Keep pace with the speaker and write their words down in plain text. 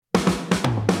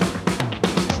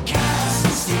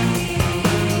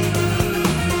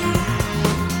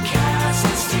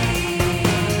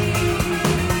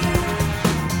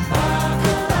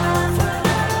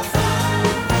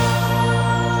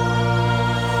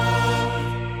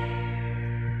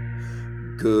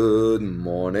Good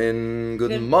morning,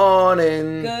 good Good-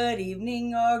 morning. Good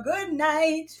evening or good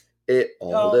night. It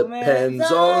all All depends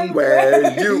depends on on where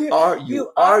where you are.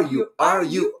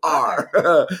 You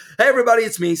are. Hey, everybody,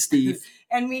 it's me, Steve.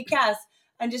 And me, Cass.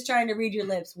 I'm just trying to read your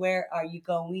lips. Where are you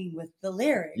going with the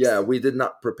lyrics? Yeah, we did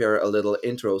not prepare a little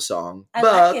intro song, I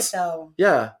but like it though.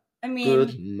 yeah. I mean,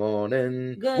 Good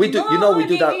morning. Good We do. You know, we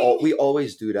do that. morning. We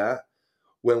always do that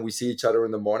when we see each other in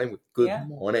the morning with good Yeah.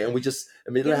 morning, and we just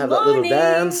immediately Good have that little morning.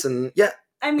 dance, and yeah.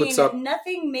 I mean, puts up-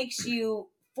 nothing makes you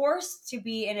forced to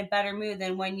be in a better mood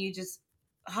than when you just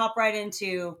hop right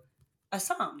into a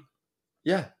song.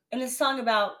 Yeah. And it's a song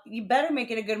about you better make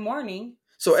it a good morning.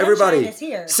 So Sunshine everybody, is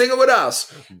here. sing it with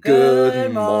us.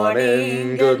 Good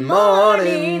morning, good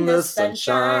morning, the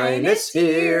sunshine is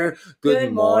here.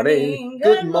 Good morning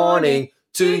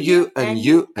to you and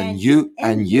you and you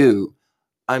and you.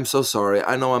 I'm so sorry.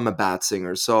 I know I'm a bad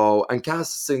singer. And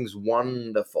Cass sings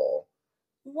wonderful.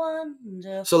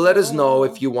 Wonderful. So let us know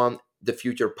if you want the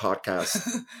future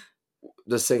podcast,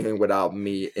 the singing without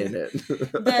me in it.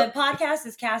 The podcast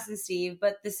is Cass and Steve,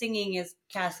 but the singing is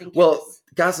Cass and Cass. Well,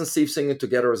 Cass and Steve singing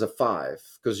together is a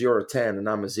 5 because you're a 10 and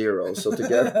I'm a 0. So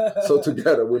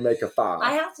together we make a 5.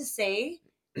 I have to say,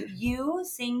 you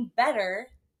sing better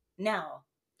now.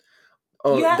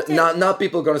 Oh, You have to- not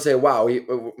people going to say, "Wow, he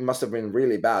must have been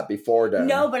really bad before then."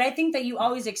 No, but I think that you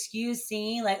always excuse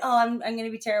singing, like, "Oh, I'm going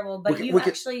to be terrible." But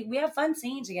we have fun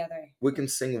singing together. We can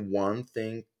sing one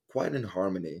thing quite in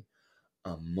harmony.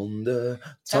 I'm on the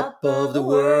top of the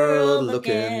world,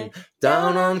 looking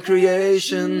down on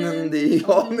creation and the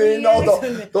only. No,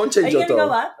 don't change your tone. Are you gonna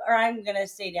go up or I'm gonna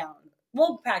stay down?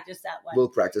 We'll practice that one. We'll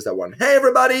practice that one. Hey,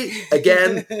 everybody!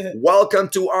 Again, welcome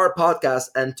to our podcast,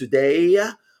 and today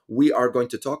we are going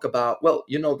to talk about, well,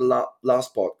 you know, the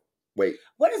last pod. Wait.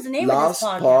 What is the name of this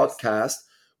podcast?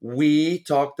 We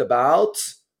talked about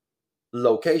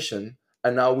location,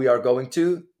 and now we are going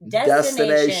to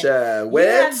destination. You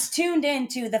have tuned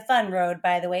into the fun road,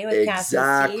 by the way, with Cass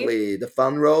and Steve. Exactly. The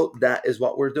fun road. That is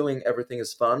what we're doing. Everything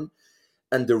is fun.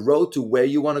 And the road to where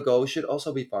you want to go should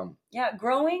also be fun. Yeah,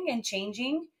 growing and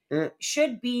changing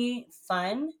should be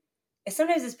fun.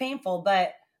 Sometimes it's painful,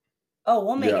 but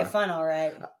we'll make it fun, all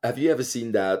right. Have you ever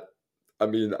seen that? I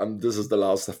mean, this is the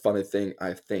last funny thing.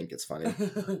 I think it's funny.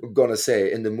 I'm gonna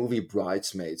say in the movie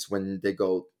Bridesmaids, when they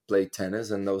go play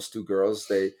tennis and those two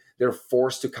girls, they're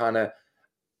forced to kind of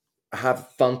have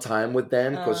fun time with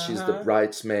them because she's the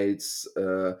bridesmaid's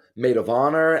maid of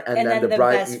honor, and then the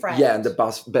best friend. Yeah, and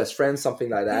the best friend, something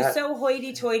like that. Who's so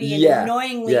hoity-toity and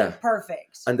annoyingly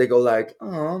perfect. And they go like,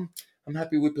 "Oh, I'm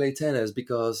happy we play tennis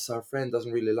because our friend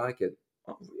doesn't really like it."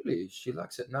 Oh, really? She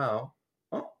likes it now.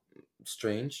 Oh,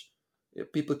 strange. Yeah,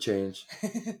 people change.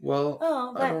 Well,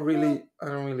 I don't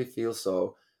really feel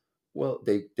so. Well,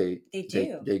 they do.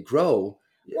 They grow.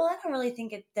 Well, I don't really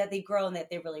think that they grow and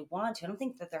that they really want to. I don't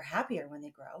think that they're happier when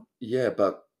they grow. Yeah,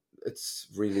 but it's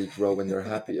really grow when they're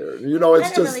happier. You know,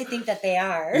 it's I don't really think that they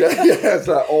are. Yeah, it's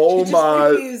like, oh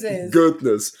my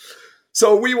goodness.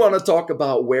 So we want to talk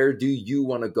about, where do you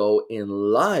want to go in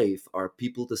life? Are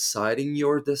people deciding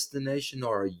your destination,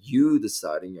 or are you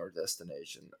deciding your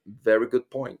destination? Very good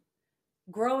point.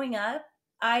 Growing up,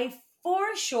 I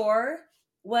for sure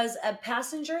was a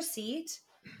passenger seat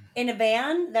in a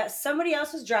van that somebody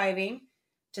else was driving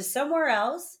to somewhere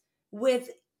else with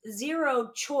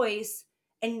zero choice.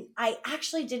 And I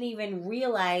actually didn't even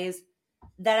realize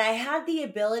that I had the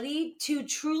ability to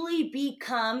truly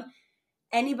become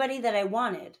anybody that I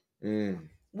wanted.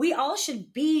 We all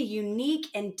should be unique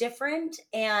and different,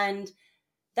 and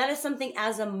that is something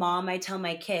as a mom I tell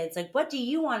my kids, like, what do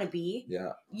you want to be?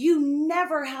 Yeah. You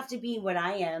never have to be what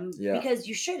I am because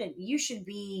you shouldn't. You should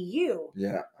be you.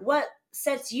 Yeah. What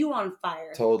sets you on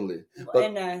fire? Totally.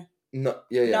 In a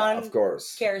of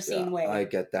course. Kerosene way. I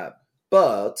get that.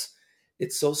 But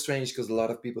it's so strange because a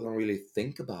lot of people don't really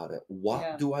think about it.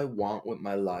 What do I want with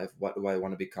my life? What do I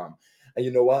want to become? And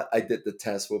you know what? I did the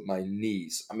test with my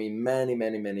niece. I mean, many,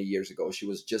 many, many years ago. She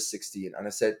was just 16. And I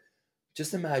said,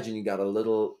 just imagine you got a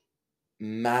little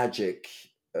magic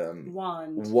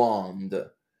wand.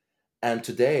 And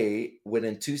today,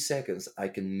 within 2 seconds, I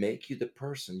can make you the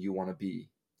person you want to be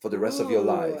for the rest of your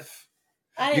life.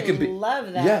 I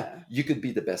love that. Yeah, you could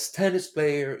be the best tennis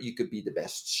player. You could be the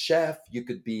best chef. You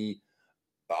could be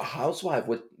a housewife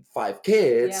with 5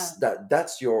 kids. Yeah.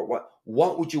 That's your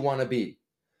what would you want to be?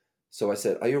 So I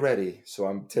said, are you ready? So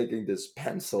I'm taking this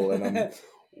pencil and I'm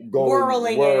going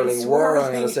whirling.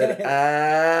 And I said,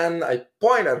 and I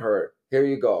point at her. Here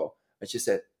you go. And she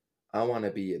said, I want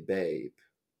to be a babe.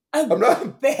 I'm not a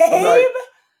babe?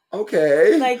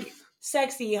 Okay. Like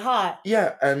sexy, hot.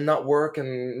 Yeah, and not work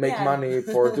and make Yeah. money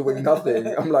for doing nothing.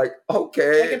 I'm like, Like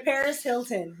okay. a Paris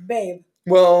Hilton, babe.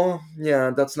 Well,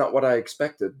 yeah, that's not what I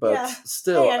expected, but Yeah. I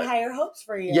still, had higher hopes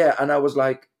for you. yeah. And I was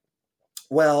like,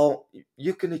 well,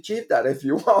 you can achieve that if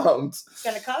you want. It's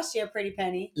gonna cost you a pretty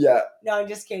penny. Yeah. No, I'm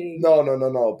just kidding.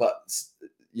 No. But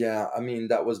yeah, I mean,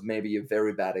 that was maybe a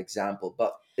very bad example,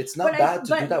 but it's not bad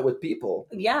to do that with people.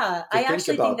 Yeah, To I think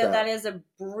actually about think that that. is a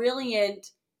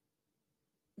brilliant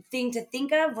thing to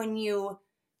think of when you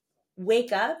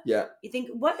wake up. Yeah. You think,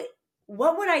 what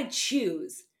would I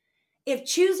choose? If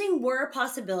choosing were a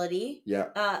possibility,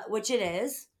 Yeah. which it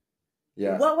is,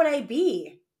 Yeah. what would I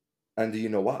be? And do you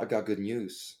know what? I got good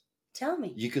news. Tell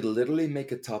me. You could literally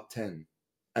make a top 10.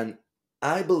 And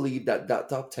I believe that that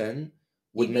top 10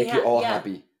 would make you all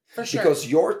happy. For sure. Because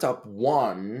your top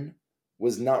 1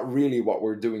 was not really what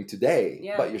we're doing today.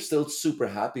 Yeah. But you're still super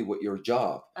happy with your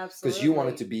job. Absolutely. Because you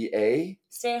wanted to be a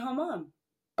stay-at-home mom.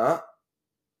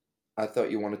 I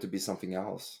thought you wanted to be something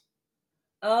else.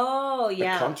 Oh,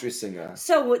 yeah. A country singer.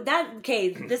 So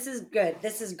this is good.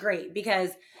 This is great. Because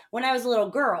when I was a little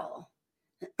girl,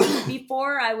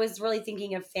 before I was really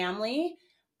thinking of family,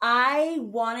 I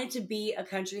wanted to be a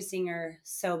country singer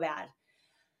so bad.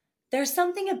 There's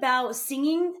something about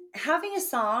singing, having a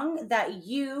song that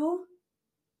you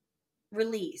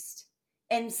released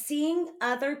and seeing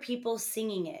other people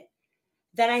singing it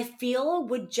that I feel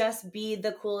would just be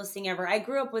the coolest thing ever. I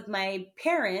grew up with my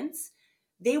parents.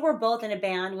 They were both in a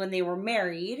band when they were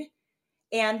married,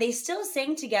 and they still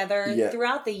sang together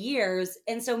throughout the years.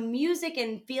 And so music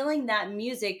and feeling that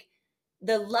music,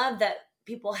 the love that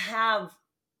people have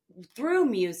through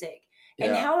music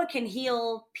and how it can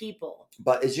heal people.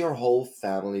 But is your whole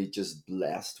family just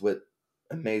blessed with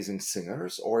amazing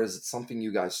singers, or is it something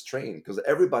you guys train? Because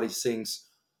everybody sings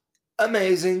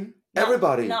amazing.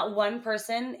 Everybody. Not one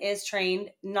person is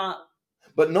trained.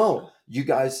 But no, you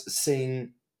guys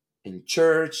sing in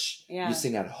church. Yeah. You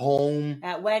sing at home.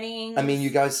 At weddings. I mean, you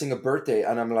guys sing a birthday,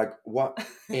 and I'm like, what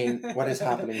is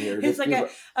happening here? It's like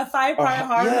a 5-part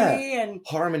harmony and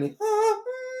harmony.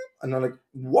 And I'm like,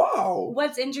 wow.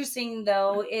 What's interesting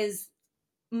though is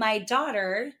my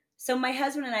daughter. So my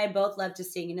husband and I both love to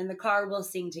sing, and in the car we'll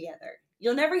sing together.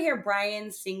 You'll never hear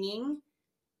Brian singing.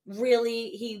 Really,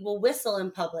 he will whistle in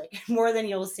public more than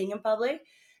he will sing in public.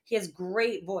 He has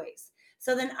great voice.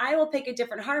 So then I will pick a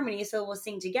different harmony, so we'll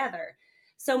sing together.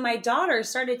 So my daughter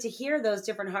started to hear those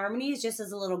different harmonies just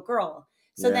as a little girl.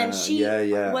 So then she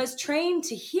was trained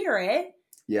to hear it.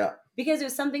 Yeah. Because it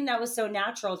was something that was so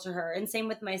natural to her. And same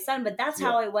with my son. But that's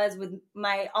how it was with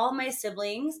all my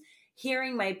siblings,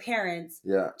 hearing my parents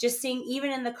just sing,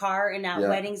 even in the car and at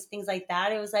weddings, things like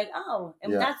that. It was like, oh,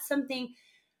 and that's something.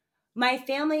 My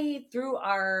family, through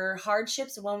our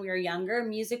hardships when we were younger,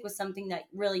 music was something that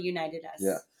really united us.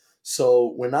 Yeah. So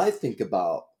when I think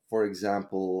about, for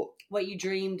example, what you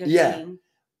dreamed of being.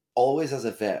 Always as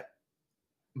a vet,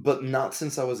 but not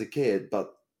since I was a kid,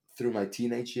 but through my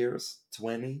teenage years,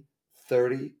 20,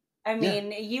 30. I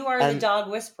mean, you are the dog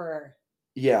whisperer.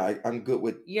 Yeah, I'm good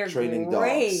with training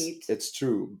dogs. It's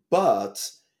true.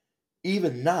 But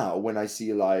even now, when I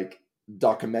see like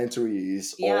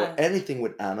documentaries or anything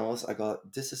with animals, I go,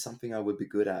 this is something I would be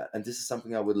good at, and this is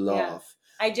something I would love.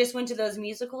 I just went to those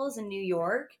musicals in New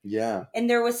York. Yeah. And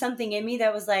there was something in me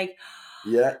that was like,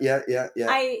 yeah.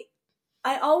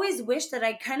 I always wish that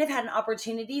I kind of had an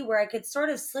opportunity where I could sort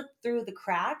of slip through the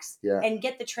cracks and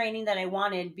get the training that I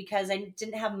wanted, because I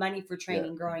didn't have money for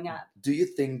training growing up. Do you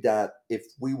think that if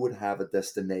we would have a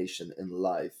destination in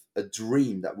life, a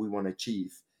dream that we want to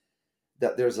achieve,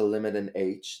 that there's a limit in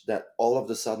age, that all of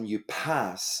a sudden you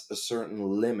pass a certain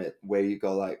limit where you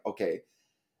go like, okay,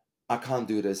 I can't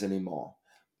do this anymore?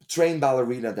 Train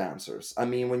ballerina dancers. I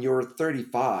mean, when you're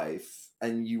 35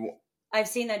 and you... I've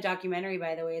seen that documentary,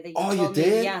 by the way. That you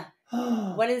did? Yeah.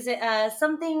 What is it?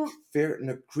 Something...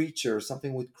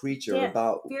 Something with creature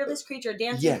about... Fearless Creature,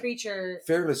 Dancing Creature.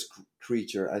 Fearless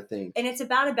Creature, I think. And it's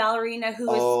about a ballerina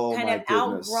who is kind of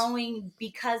outgrowing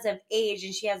because of age,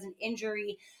 and she has an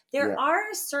injury. There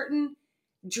are certain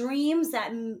dreams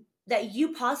that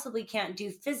you possibly can't do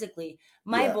physically.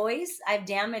 My voice, I've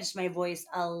damaged my voice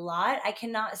a lot. I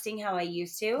cannot sing how I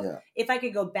used to. Yeah. If I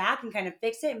could go back and kind of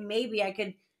fix it, maybe I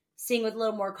could sing with a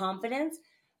little more confidence.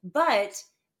 But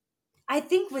I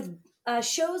think with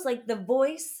shows like The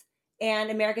Voice and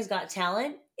America's Got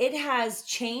Talent, it has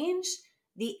changed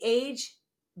the age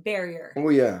barrier. Oh,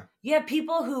 yeah. You have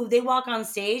people who they walk on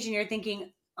stage and you're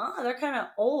thinking, oh, they're kind of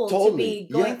old to be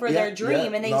going for their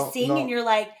dream. And they sing and you're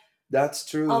like, that's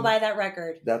true. I'll buy that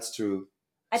record. That's true.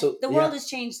 So The world has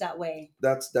changed that way.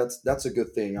 that's a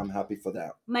good thing. I'm happy for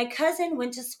that. My cousin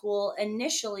went to school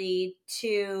initially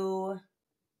to,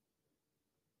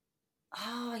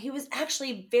 he was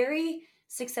actually very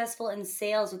successful in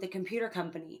sales with a computer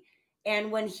company.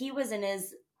 And when he was in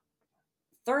his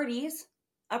 30s,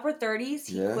 upper 30s,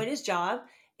 he Yeah. quit his job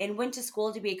and went to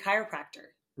school to be a chiropractor.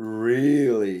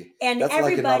 Really? And That's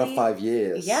like another everybody, 5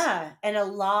 years. yeah, and a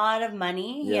lot of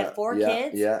money. He had 4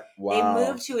 kids. Yeah. They Wow.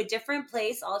 moved to a different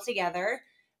place altogether,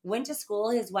 went to school.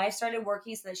 His wife started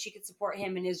working so that she could support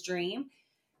him in his dream.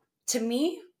 To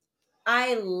me,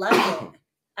 I loved it.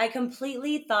 I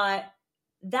completely thought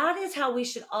that is how we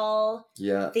should all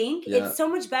think. Yeah. It's so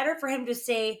much better for him to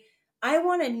say, I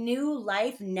want a new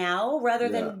life now rather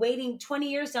Yeah. than waiting 20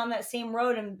 years down that same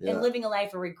road and living a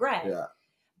life of regret. Yeah.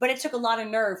 But it took a lot of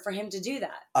nerve for him to do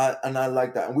that. And I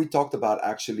like that. And we talked about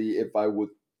actually if I would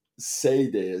say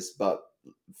this, but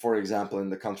for example, in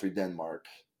the country Denmark,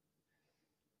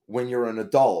 when you're an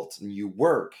adult and you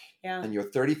work and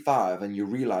you're 35 and you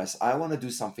realize I want to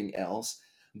do something else,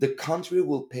 the country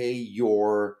will pay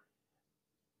your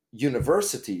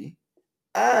university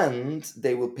and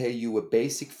they will pay you a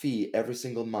basic fee every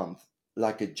single month,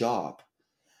 like a job.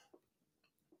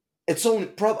 It's only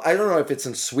I don't know if it's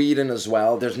in Sweden as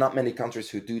well. There's not many countries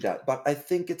who do that, but I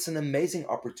think it's an amazing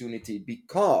opportunity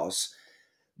because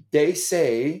they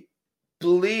say,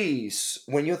 please,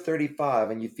 when you're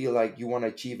 35 and you feel like you want to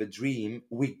achieve a dream,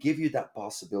 we give you that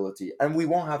possibility. And we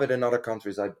won't have it in other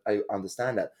countries. I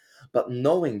understand that. But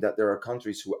knowing that there are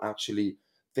countries who actually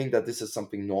think that this is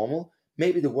something normal,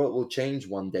 maybe the world will change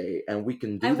one day and we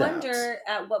can do that. I wonder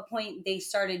at what point they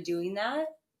started doing that.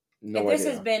 No if this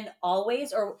idea. has been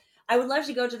always, or I would love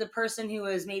to go to the person who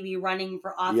was maybe running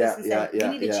for office and said, we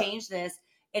need to change this,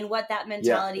 and what that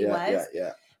mentality was.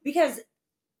 Because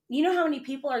you know how many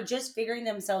people are just figuring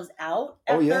themselves out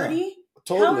at 30?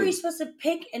 Totally. How are you supposed to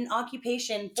pick an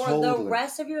occupation for the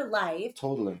rest of your life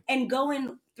and go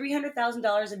in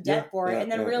 $300,000 of debt for it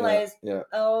and then realize,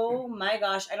 oh my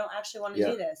gosh, I don't actually want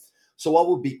to do this? So what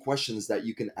would be questions that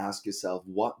you can ask yourself?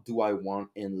 What do I want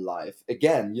in life?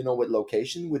 Again, with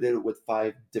location, we did it with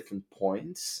 5 different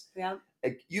points. Yeah.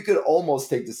 You could almost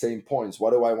take the same points.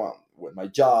 What do I want? With my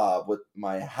job, with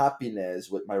my happiness,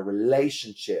 with my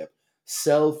relationship,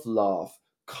 self-love,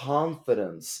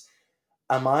 confidence.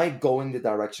 Am I going the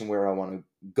direction where I want to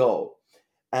go?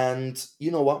 And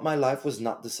you know what? My life was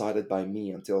not decided by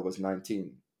me until I was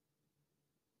 19.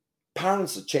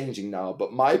 Parents are changing now,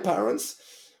 but my parents,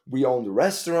 we own the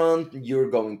restaurant, you're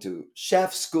going to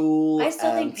chef school. I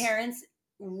still think parents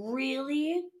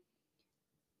really,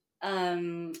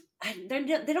 they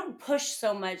don't push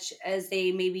so much as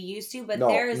they maybe used to, but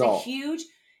there is a huge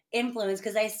influence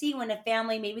because I see when a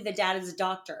family, maybe the dad is a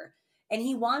doctor and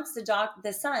he wants the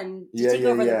son to take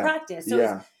over the practice. So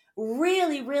it's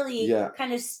really, really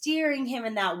kind of steering him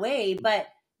in that way, but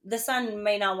the son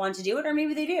may not want to do it, or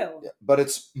maybe they do. But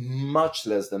it's much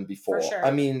less than before. For sure.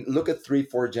 I mean, look at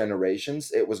 3-4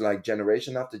 generations. It was like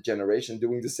generation after generation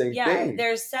doing the same thing. Yeah,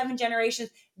 there's 7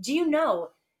 generations. Do you know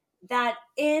that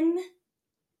in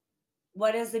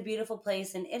what is the beautiful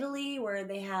place in Italy where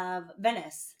they have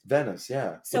Venice? Venice,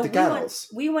 yeah. So with the canals.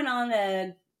 We went on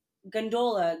a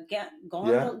gondola.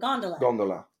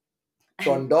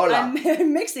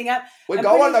 I'm mixing up. We're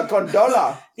going on a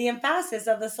gondola. The emphasis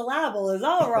of the syllable is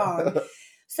all wrong.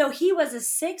 So he was a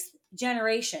 6th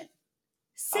generation.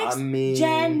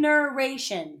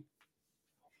 Generation.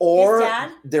 Or his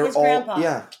dad, they're his all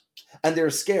grandpa. and they're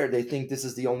scared. They think this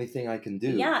is the only thing I can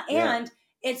do. Yeah, and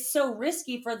it's so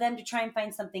risky for them to try and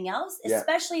find something else,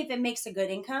 especially if it makes a good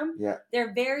income. Yeah,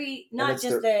 they're very not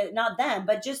them,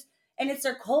 but just, and it's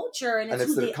their culture and it's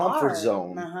who their they comfort are.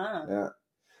 zone. Uh-huh. Yeah.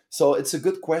 So it's a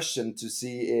good question to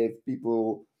see if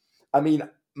people. I mean,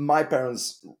 my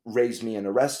parents raised me in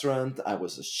a restaurant. I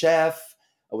was a chef.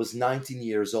 I was 19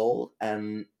 years old,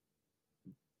 and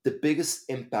the biggest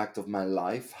impact of my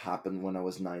life happened when I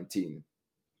was 19.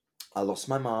 I lost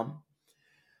my mom.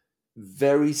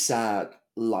 Very sad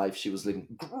life she was living.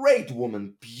 Great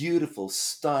woman, beautiful,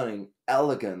 stunning,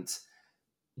 elegant.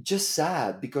 Just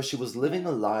sad because she was living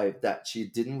a life that she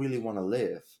didn't really want to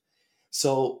live.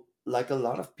 So, like a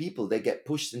lot of people, they get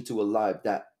pushed into a life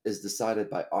that is decided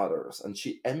by others. And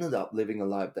she ended up living a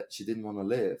life that she didn't want to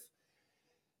live.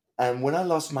 And when I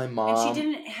lost my mom... And she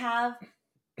didn't have...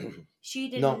 She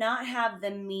did not have the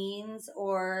means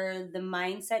or the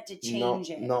mindset to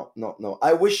change it. No.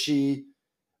 I wish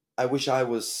I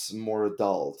was more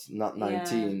adult, not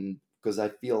 19, because I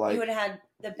feel like... You would have had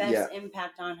the best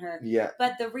impact on her. Yeah.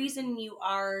 But the reason you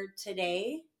are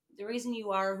today, the reason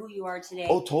you are who you are today...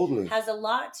 Oh, totally. ...has a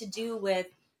lot to do with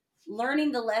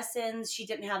learning the lessons she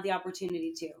didn't have the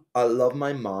opportunity to. I love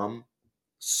my mom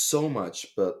so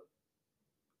much, but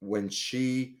when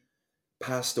she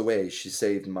passed away, she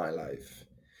saved my life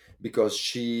because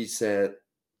she said,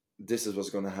 "This is what's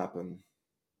going to happen."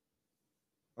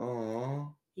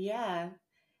 Oh, Yeah.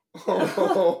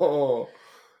 oh,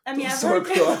 I mean, don't I've start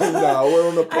heard crying now. We're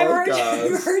on a I've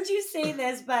podcast. heard you say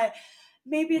this, but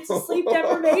maybe it's a sleep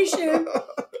deprivation.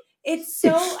 It's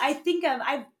so I think of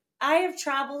I have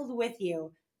traveled with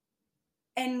you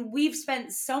and we've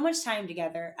spent so much time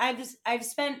together. I've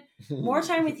spent more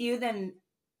time with you than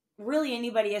really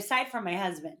anybody aside from my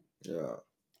husband. Yeah.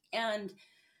 And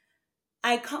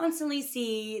I constantly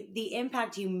see the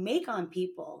impact you make on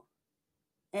people.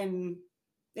 And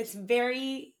it's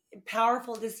very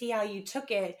powerful to see how you took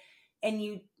it and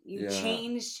you Yeah.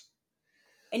 changed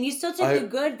and you still took I- the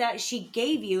good that she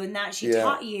gave you and that she Yeah,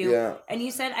 taught you. yeah. And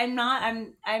you said, I'm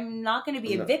not going to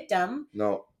be a No. victim.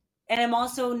 No. And I'm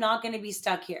also not going to be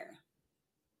stuck here.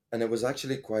 And it was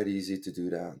actually quite easy to do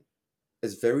that.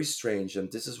 It's very strange,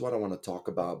 and this is what I want to talk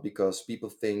about because people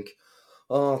think,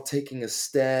 oh, taking a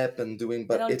step and doing, I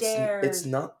but don't dare. it's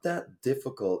not that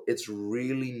difficult. It's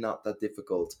really not that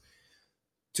difficult.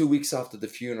 2 weeks after the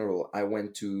funeral, I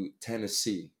went to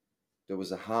Tennessee. There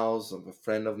was a house of a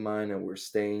friend of mine, and we're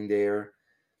staying there.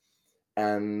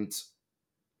 And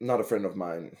not a friend of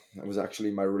mine. It was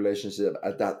actually my relationship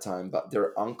at that time, but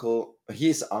their uncle,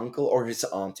 his uncle or his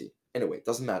auntie. Anyway, it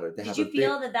doesn't matter. They Did have you a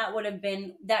feel big. that would have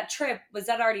been that trip? Was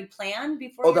that already planned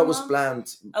before? Oh, your that was mom?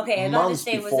 planned Okay, I'm about to months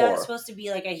say, before. was that supposed to be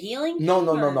like a healing? No, thing,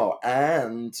 no, no, or- no.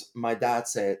 And my dad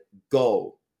said,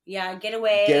 "Go, Yeah, get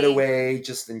away. get away,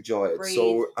 just enjoy it." Breathe.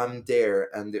 So I'm there,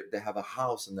 and they have a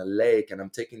house and a lake, and I'm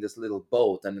taking this little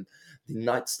boat, and the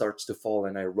night starts to fall,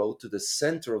 and I row to the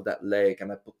center of that lake,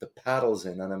 and I put the paddles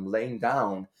in, and I'm laying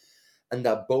down, and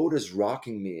that boat is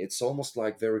rocking me. It's almost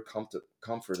like very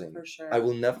comforting. For sure. I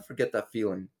will never forget that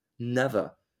feeling.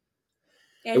 Never.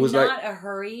 And it was not a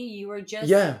hurry. You were just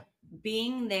Yeah,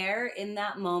 being there in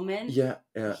that moment, yeah,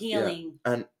 yeah. healing.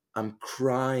 And I'm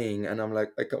crying, and I'm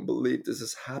like, I can't believe this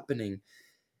is happening.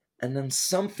 And then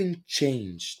something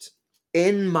changed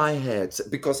in my head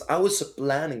because I was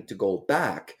planning to go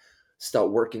back, start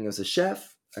working as a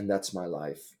chef, and that's my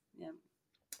life. Yeah.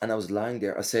 And I was lying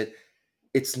there. I said,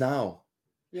 it's now.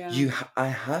 Yeah. I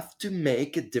have to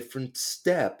make a different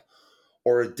step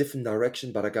or a different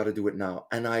direction, but I got to do it now.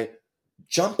 And I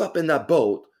jump up in that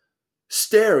boat,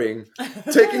 staring,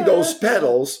 taking those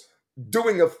pedals,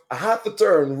 doing a half a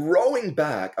turn, rowing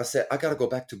back. I said, I got to go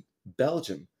back to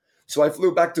Belgium. So I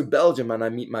flew back to Belgium and I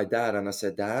meet my dad and I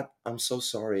said, Dad, I'm so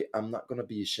sorry. I'm not going to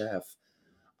be a chef.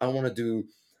 I want to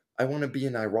be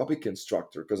an aerobic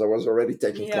instructor because I was already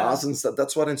taking Yeah. classes and stuff.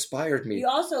 That's what inspired me. You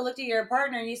also looked at your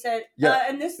partner and you said, Yeah.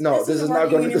 and this No, this is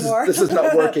not working going. anymore. This is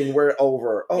not working. We're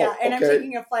over. Oh, yeah, and okay. I'm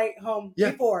taking a flight home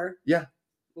Yeah. before. Yeah.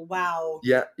 Wow.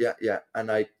 Yeah. And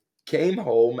I came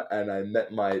home and I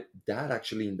met my dad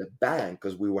actually in the bank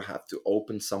because we would have to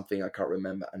open something. I can't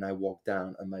remember. And I walked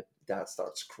down and my dad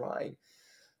starts crying.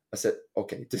 I said,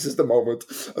 okay, this is the moment.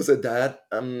 I said, Dad,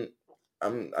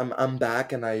 I'm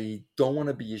back and I don't want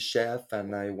to be a chef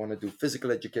and I want to do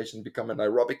physical education, become an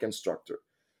aerobic instructor.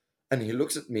 And he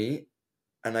looks at me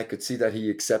and I could see that he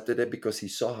accepted it because he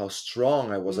saw how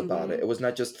strong I was about it. It was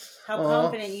not just how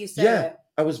confident you said it.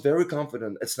 I was very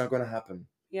confident. It's not going to happen.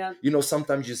 Yeah. You know,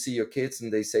 sometimes you see your kids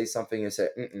and they say something and say,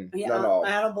 Yeah, no,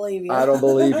 I don't believe you. I don't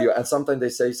believe you. And sometimes they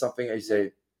say something and you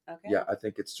say, Okay. yeah, I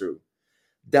think it's true.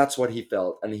 That's what he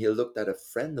felt. And he looked at a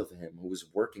friend of him who was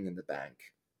working in the bank.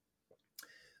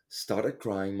 Started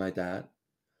crying, my dad,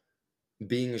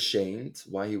 being ashamed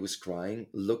why he was crying,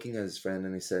 looking at his friend,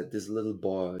 and he said, this little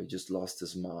boy just lost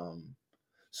his mom.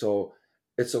 So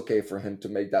it's okay for him to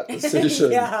make that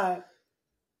decision. Yeah.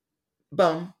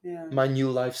 Bum. Yeah. My new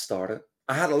life started.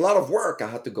 I had a lot of work. I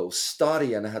had to go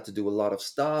study and I had to do a lot of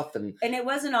stuff. And it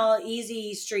wasn't all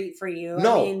easy street for you.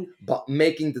 No, I mean, but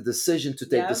making the decision to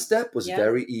take the step was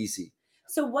very easy.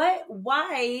 So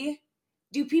why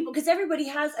do people, because everybody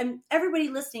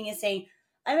listening is saying,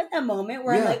 I'm at that moment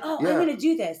where I'm like, I'm going to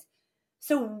do this.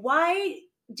 So why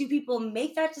do people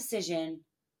make that decision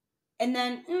and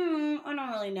then, I don't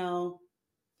really know.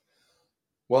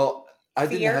 Well, I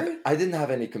didn't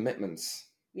have any commitments.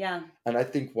 Yeah. And I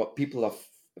think what people are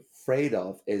afraid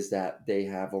of is that they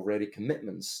have already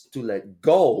commitments to let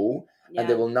go and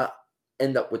they will not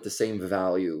end up with the same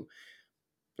value.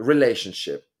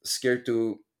 Relationship, scared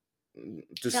to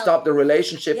stop the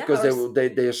relationship because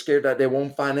they're scared that they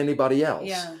won't find anybody else.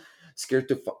 Yeah. Scared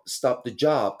to stop the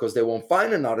job because they won't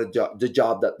find another job, the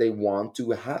job that they want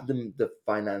to have the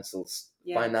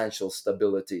financial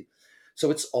stability. So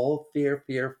it's all fear,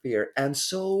 fear, fear. And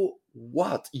so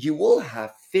what? You will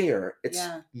have fear. It's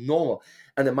Yeah. normal.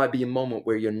 And there might be a moment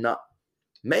where you're not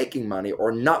making money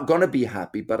or not going to be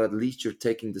happy, but at least you're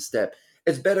taking the step.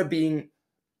 It's better being,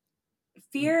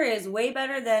 Fear is way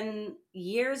better than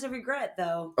years of regret,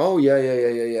 though. oh, yeah, yeah, yeah,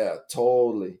 yeah, yeah,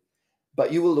 totally.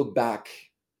 But you will look back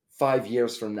 5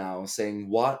 years from now saying,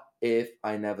 what if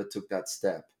I never took that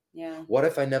step? Yeah. What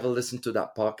if I never listened to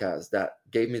that podcast that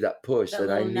gave me that push That that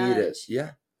I little needed? nudge.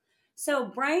 Yeah. So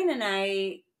Brian and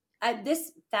I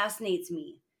this fascinates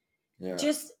me. Yeah.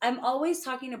 Just I'm always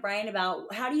talking to Brian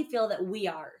about how do you feel that we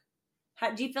are?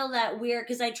 How do you feel that we're,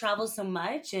 because I travel so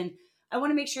much and I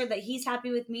want to make sure that he's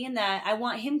happy with me and that I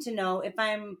want him to know if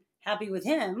I'm happy with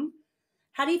him.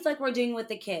 How do you feel like we're doing with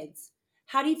the kids?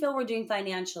 How do you feel we're doing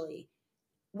financially?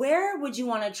 Where would you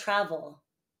want to travel?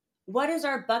 What is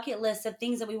our bucket list of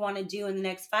things that we want to do in the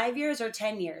next 5 years or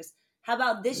 10 years? How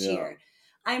about this Yeah. year?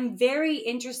 I'm very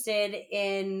interested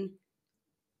in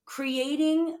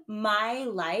creating my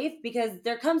life because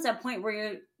there comes a point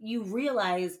where you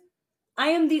realize I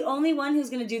am the only one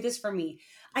who's going to do this for me.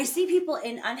 I see people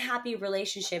in unhappy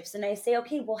relationships and I say,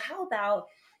 okay, well, how about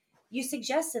you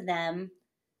suggest to them,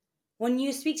 when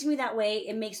you speak to me that way,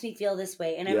 it makes me feel this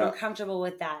way and I'm Yeah. uncomfortable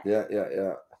with that. Yeah, yeah,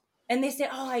 yeah. And they say,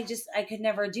 oh, I could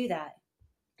never do that.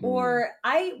 Mm. Or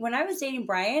when I was dating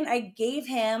Brian, I gave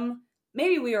him,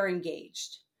 maybe we were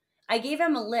engaged. I gave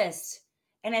him a list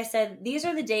and I said, these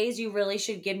are the days you really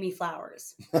should give me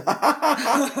flowers.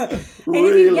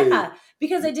 Really? Yeah,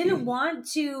 because I didn't want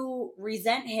to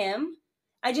resent him.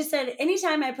 I just said,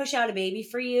 anytime I push out a baby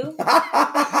for you,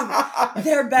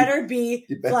 there better be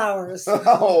flowers.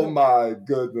 Oh my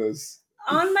goodness.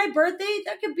 On my birthday,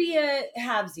 that could be a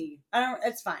halvesy.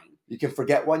 It's fine. You can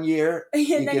forget 1 year.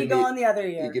 And then you go on the other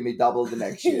year. You give me double the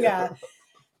next year. Yeah.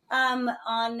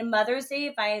 On Mother's Day,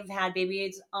 if I've had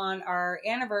babies, on our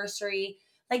anniversary,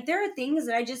 like there are things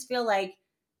that I just feel like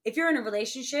if you're in a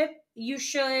relationship, you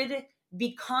should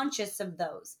be conscious of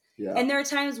those. Yeah. And there are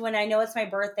times when I know it's my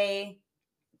birthday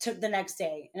to the next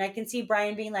day and I can see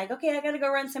Brian being like, okay, I got to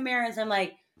go run some errands. I'm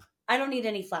like, I don't need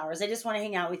any flowers. I just want to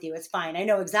hang out with you. It's fine. I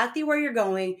know exactly where you're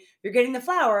going. You're getting the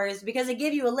flowers because I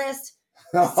gave you a list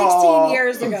 16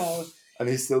 years ago. And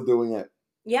he's still doing it.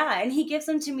 Yeah. And he gives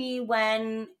them to me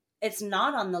when it's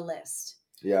not on the list.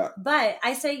 Yeah. But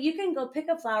I say you can go pick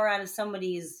a flower out of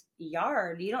somebody's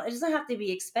yard. It doesn't have to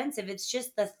be expensive. It's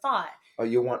just the thought. Oh,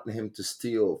 you want him to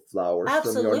steal flowers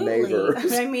Absolutely. from your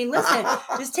neighbors? I mean, listen,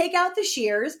 just take out the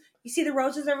shears. You see the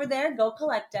roses over there? Go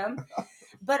collect them.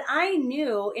 But I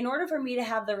knew in order for me to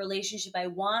have the relationship I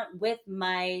want with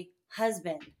my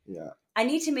husband, yeah, I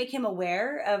need to make him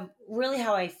aware of really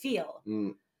how I feel.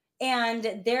 Mm.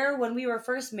 And there, when we were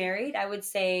first married, I would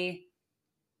say,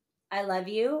 I love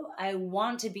you. I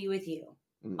want to be with you,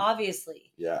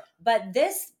 obviously. Yeah. But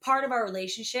this part of our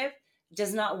relationship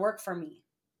does not work for me.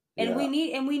 And we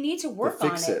need to work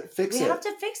on it. We have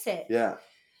to fix it. Yeah.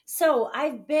 So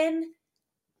I've been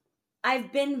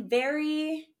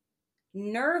very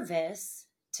nervous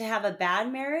to have a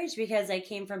bad marriage because I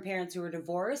came from parents who were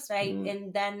divorced.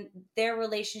 And then their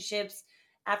relationships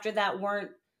after that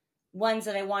weren't ones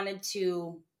that I wanted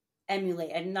to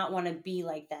emulate. I did not want to be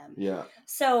like them. Yeah.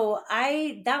 So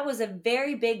that was a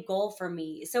very big goal for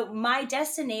me. So my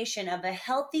destination of a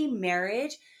healthy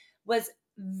marriage was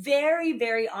very,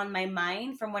 very on my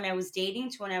mind from when I was dating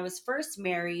to when I was first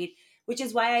married, which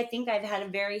is why I think I've had a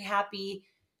very happy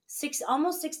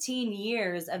almost 16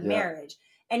 years of marriage.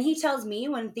 And he tells me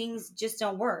when things just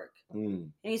don't work.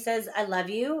 And he says, I love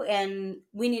you and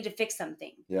we need to fix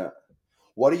something. Yeah.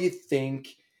 What do you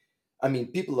think? I mean,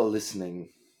 people are listening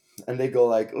and they go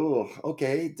like, oh,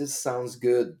 okay, this sounds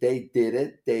good. They did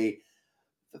it. They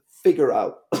figure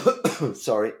out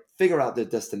their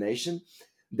destination.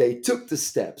 They took the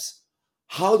steps.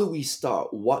 How do we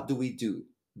start? What do we do?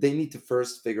 They need to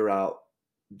first figure out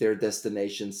their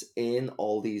destinations in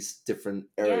all these different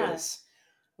areas.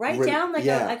 Yeah. Write down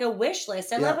like a wish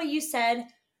list. I love what you said,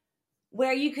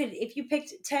 where you could, if you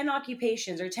picked 10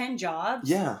 occupations or 10 jobs.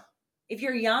 Yeah. If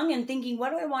you're young and thinking, what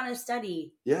do I want to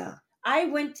study? Yeah.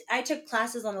 I took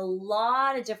classes on a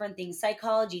lot of different things: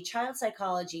 psychology,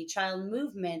 child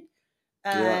movement,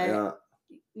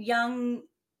 young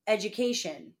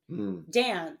education,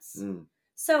 dance.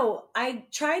 So I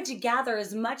tried to gather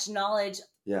as much knowledge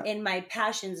in my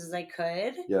passions as I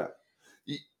could. Yeah.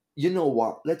 You know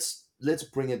what? Let's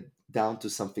bring it down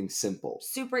to something simple.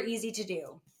 Super easy to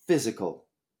do. Physical.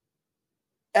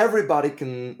 Everybody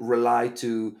can rely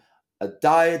to a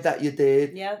diet that you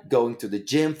did, going to the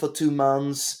gym for 2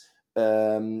 months,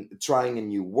 trying a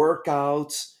new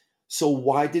workout. So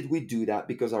why did we do that?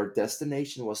 Because our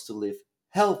destination was to live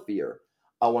healthier.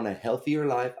 I want a healthier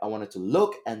life. I want it to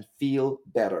look and feel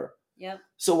better. Yep.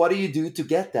 So what do you do to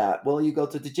get that? Well, you go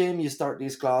to the gym, you start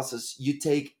these classes, you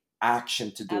take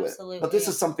action to do it. But this Absolutely.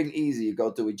 is something easy. You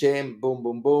go to a gym, boom,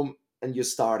 boom, boom, and you're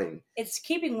starting. It's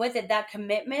keeping with it, that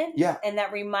commitment Yeah. and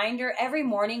that reminder every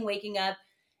morning, waking up,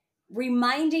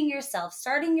 reminding yourself,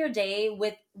 starting your day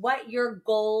with what your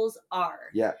goals are.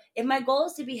 Yeah. If my goal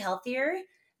is to be healthier,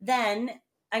 then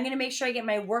I'm going to make sure I get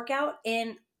my workout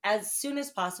in as soon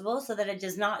as possible so that it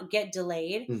does not get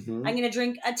delayed. Mhm. I'm going to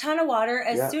drink a ton of water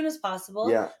as Yeah. soon as possible.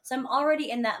 Yeah. So I'm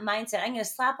already in that mindset. I'm going to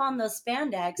slap on those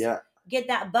spandex, Yeah. get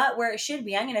that butt where it should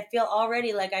be. I'm going to feel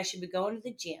already like I should be going to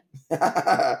the gym.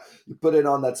 You put it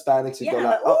on that Spanish, you Yeah, go I'm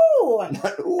like, like, oh,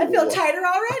 ooh, I feel tighter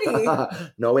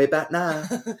already. no way back now.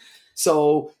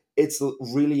 So it's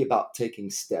really about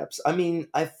taking steps. I mean,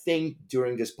 I think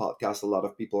during this podcast, a lot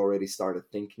of people already started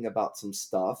thinking about some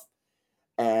stuff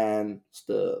and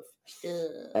stuff.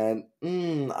 And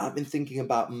I've been thinking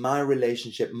about my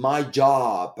relationship, my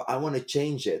job. I want to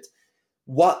change it.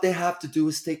 What they have to do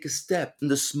is take a step.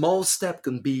 And the small step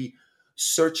can be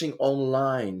searching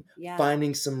online, Yeah.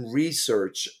 finding some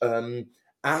research,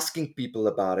 asking people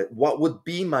about it. What would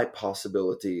be my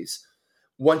possibilities?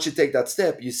 Once you take that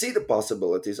step, you see the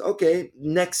possibilities. Okay,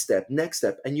 next step,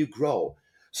 and you grow.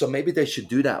 So maybe they should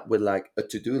do that with like a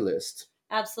to-do list.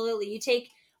 Absolutely. You take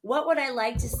what would I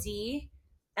like to see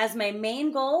as my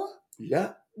main goal?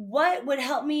 Yeah. What would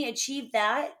help me achieve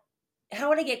that? How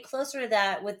would I get closer to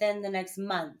that within the next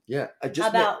month? Yeah.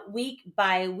 About week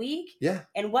by week? Yeah.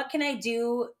 And what can I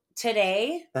do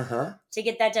today to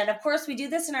get that done? Of course, we do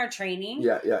this in our training.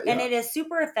 Yeah. And it is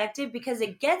super effective because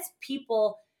it gets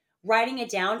people writing it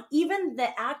down. Even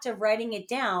the act of writing it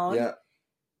down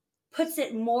puts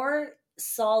it more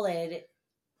solid.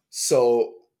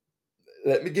 So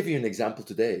let me give you an example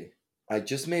today. I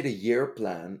just made a year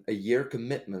plan, a year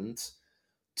commitment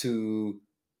to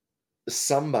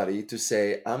somebody to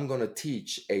say, I'm going to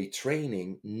teach a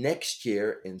training next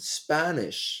year in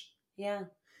Spanish. Yeah.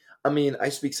 I mean, I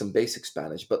speak some basic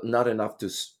Spanish, but not enough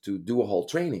to do a whole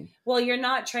training. Well, you're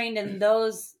not trained in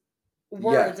those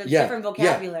words. It's different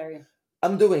vocabulary. Yeah.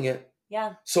 I'm doing it.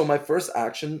 Yeah. So my first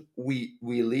action, we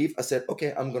leave. I said,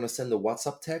 okay, I'm going to send a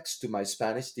WhatsApp text to my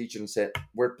Spanish teacher and said,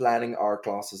 we're planning our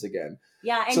classes again.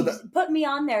 Yeah, and put me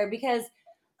on there because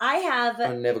I have...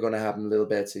 I'm never going to happen, little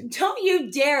Betsy. Don't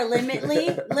you dare limit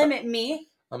me.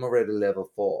 I'm already level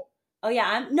 4. Oh,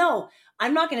 yeah.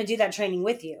 I'm not going to do that training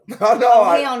with you. Oh, no.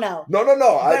 Hell no. No.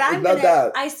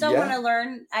 But I still want to learn.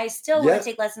 learn. I still want to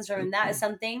take lessons from him. That is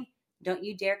something. Don't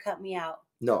you dare cut me out.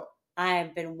 No.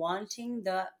 I've been wanting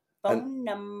the phone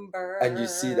number. And you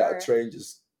see that train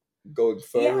just going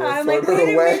further and further like,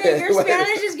 wait away. A minute, your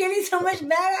Spanish is getting so much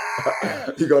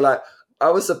better. You go like, I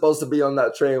was supposed to be on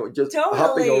that train just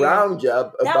hopping around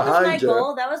you, behind you.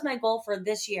 Goal. That was my goal for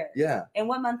this year. Yeah. And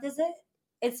what month is it?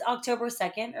 It's October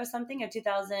 2nd or something of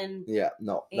 2000. Yeah,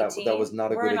 no, that was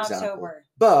not a good example. October.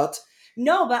 But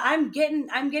I'm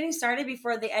getting started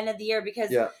before the end of the year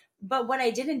because but what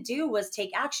I didn't do was take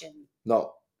action.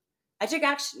 No. I took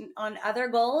action on other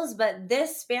goals, but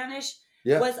this Spanish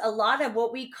was a lot of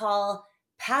what we call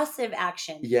passive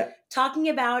action. Yeah. Talking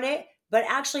about it, but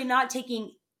actually not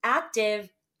taking active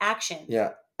action.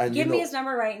 Yeah. And give me his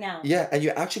number right now. Yeah, and you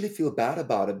actually feel bad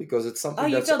about it because it's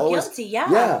something that's always... Oh, you feel guilty,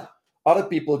 yeah. Yeah. Other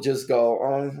people just go,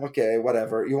 oh, okay,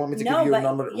 whatever. You want me to give you a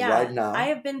number right now? I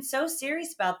have been so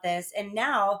serious about this, and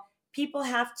now people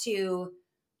have to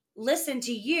listen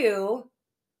to you.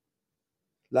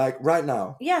 Like right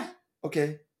now? Yeah.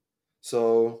 Okay.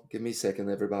 So give me a second,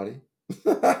 everybody.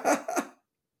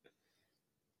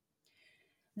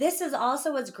 This is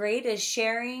also what's great is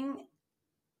sharing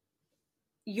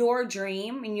your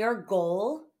dream and your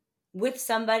goal with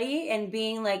somebody and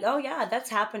being like, oh yeah, that's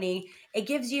happening. It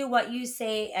gives you what you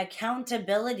say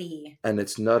accountability. And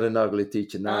it's not an ugly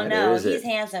teacher now. Oh no, he's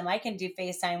handsome. I can do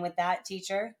FaceTime with that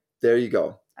teacher. There you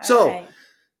go.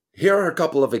 Here are a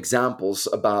couple of examples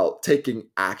about taking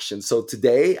action. So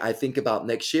today I think about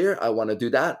next year. I want to do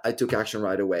that. I took action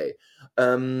right away.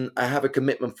 I have a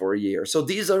commitment for a year. So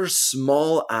these are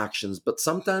small actions, but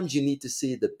sometimes you need to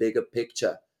see the bigger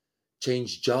picture.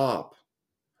 Change job,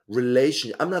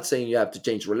 relationship. I'm not saying you have to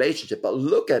change relationship, but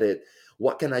look at it.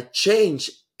 What can I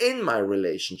change in my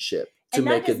relationship to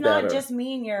make it better? And that does not just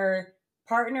mean your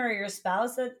partner or your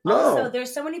spouse. No. Also,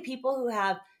 there's so many people who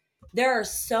have... There are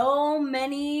so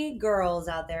many girls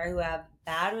out there who have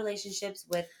bad relationships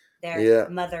with their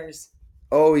mothers.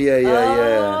 Oh, yeah.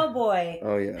 Oh, boy.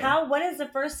 Oh, yeah. What is the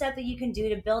first step that you can do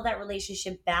to build that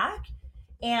relationship back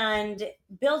and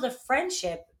build a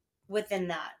friendship within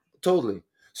that? Totally.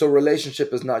 So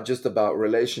relationship is not just about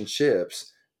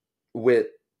relationships with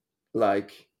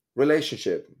like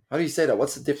relationship. How do you say that?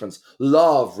 What's the difference?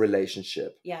 Love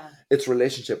relationship. Yeah. It's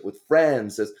relationship with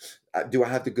friends. Do I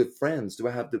have the good friends? Do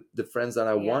I have the friends that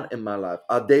I Yeah. want in my life?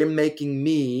 Are they making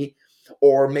me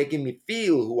or making me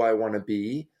feel who I want to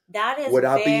be That is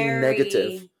without being very,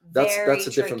 negative? That's very a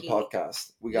different tricky.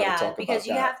 podcast. We got to Yeah, talk because about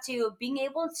you that. have to being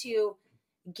able to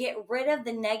get rid of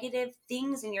the negative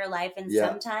things in your life, and Yeah,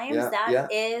 sometimes yeah, that yeah.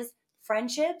 is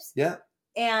friendships. Yeah,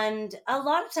 And a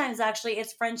lot of times, actually,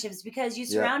 it's friendships because you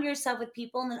Yeah. surround yourself with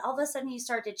people, and then all of a sudden you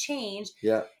start to change.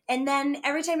 yeah. And then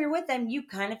every time you're with them, you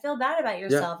kind of feel bad about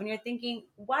yourself, and you're thinking,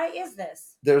 "Why is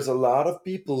this?" There's a lot of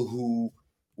people who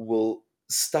will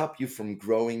stop you from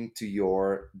growing to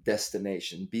your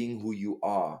destination, being who you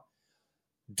are.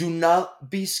 Do not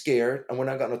be scared. And we're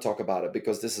not going to talk about it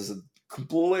because this is a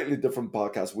completely different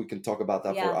podcast. We can talk about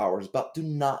that for Yeah. hours, but do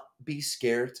not be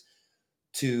scared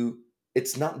to,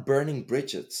 it's not burning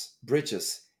bridges.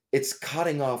 It's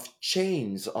cutting off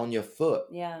chains on your foot.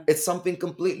 Yeah. It's something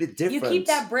completely different. You keep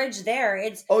that bridge there.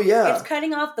 It's Oh, yeah. It's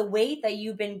cutting off the weight that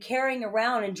you've been carrying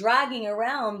around and dragging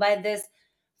around by this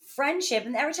friendship.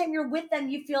 And every time you're with them,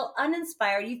 you feel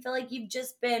uninspired. You feel like you've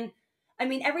just been, I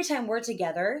mean, every time we're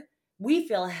together, we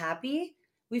feel happy.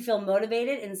 We feel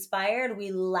motivated, inspired.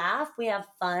 We laugh. We have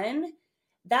fun.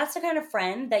 That's the kind of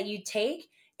friend that you take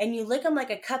and you lick them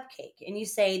like a cupcake and you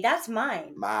say, "That's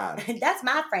mine. Man. That's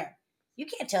my friend. You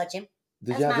can't touch him."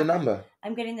 Do That's you have the my number?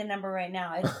 I'm getting the number right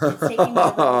now. It's taking me a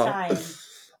little time.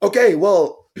 Okay,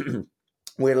 well,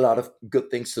 we had a lot of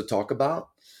good things to talk about.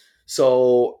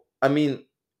 So, I mean,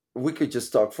 we could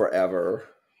just talk forever.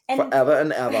 Forever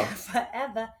and ever.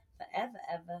 Forever,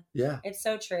 ever. Yeah. It's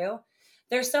so true.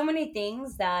 There's so many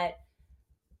things that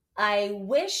I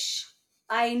wish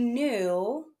I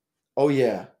knew Oh,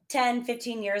 yeah. 10,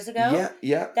 15 years ago.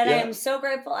 Yeah. That I am so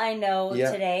grateful I know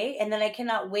Yeah. today, and that I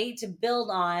cannot wait to build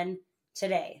on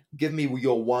today. Give me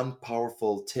your one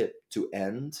powerful tip to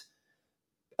end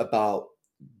about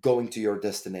going to your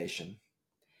destination.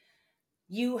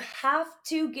 You have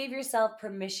to give yourself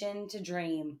permission to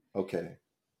dream. Okay.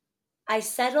 I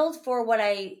settled for and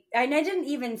I didn't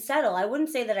even settle. I wouldn't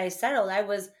say that I settled. I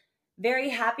was very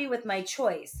happy with my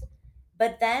choice.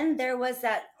 But then there was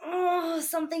that,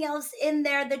 something else in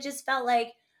there that just felt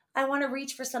like I want to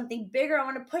reach for something bigger. I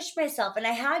want to push myself. And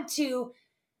I had to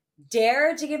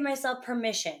dare to give myself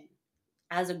permission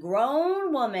as a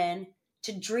grown woman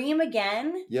to dream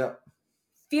again. Yeah.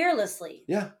 Fearlessly.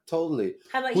 Yeah, totally.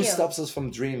 How about Who you? stops us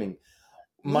from dreaming?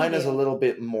 Mine is a little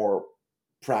bit more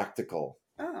practical.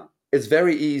 Oh. It's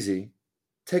very easy.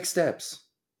 Take steps.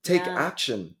 Take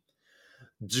action.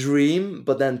 Dream,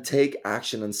 but then take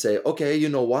action and say, okay, you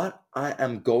know what? I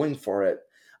am going for it.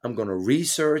 I'm going to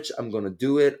research. I'm going to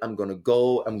do it. I'm going to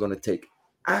go. I'm going to take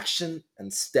action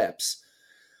and steps.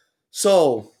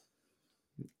 So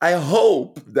I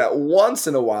hope that once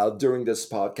in a while during this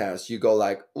podcast, you go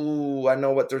like, ooh, I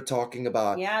know what they're talking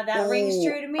about. Yeah, that rings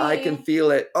true to me. I can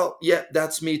feel it. Oh, yeah,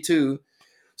 that's me too.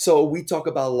 So we talk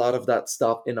about a lot of that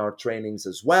stuff in our trainings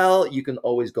as well. You can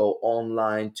always go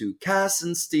online to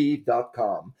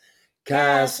CassandSteve.com.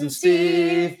 Cass and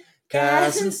Steve,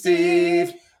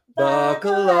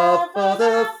 buckle up for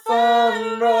the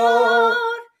fun road.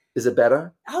 Is it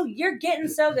better? Oh, you're getting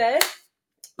so good.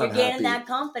 You're I'm gaining happy. that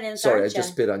confidence. Sorry, I aren't just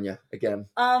ya? spit on you again.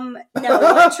 No,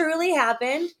 what truly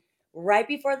happened right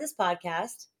before this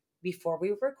podcast, before we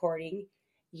were recording,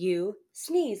 you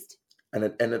sneezed. And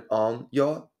it ended on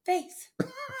your face.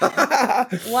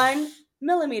 1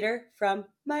 millimeter from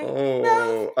my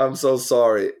mouth. I'm so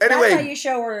sorry. Anyway. That's how you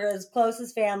show we're as close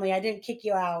as family. I didn't kick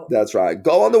you out. That's right.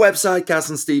 Go on the website,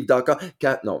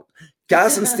 CassandSteve.com.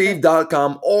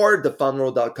 CassandSteve.com or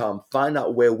thefunroad.com. Find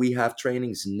out where we have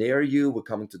trainings near you. We're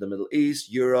coming to the Middle East,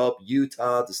 Europe,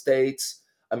 Utah, the States.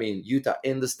 I mean, Utah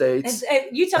in the States.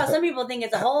 Utah, some people think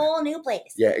it's a whole new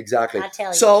place. Yeah, exactly. I tell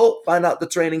you. So find out the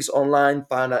trainings online,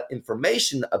 find out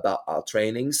information about our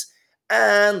trainings,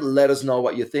 and let us know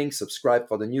what you think. Subscribe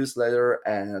for the newsletter.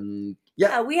 And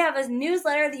yeah, we have a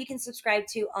newsletter that you can subscribe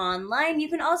to online. You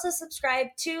can also subscribe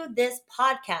to this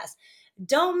podcast.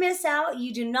 Don't miss out.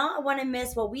 You do not want to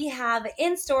miss what we have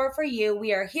in store for you.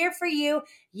 We are here for you.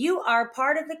 You are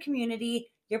part of the community.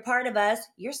 You're part of us.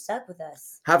 You're stuck with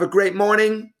us. Have a great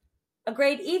morning. A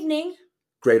great evening.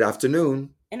 Great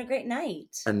afternoon. And a great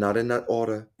night. And not in that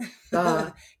order.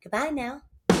 Bye. Goodbye now.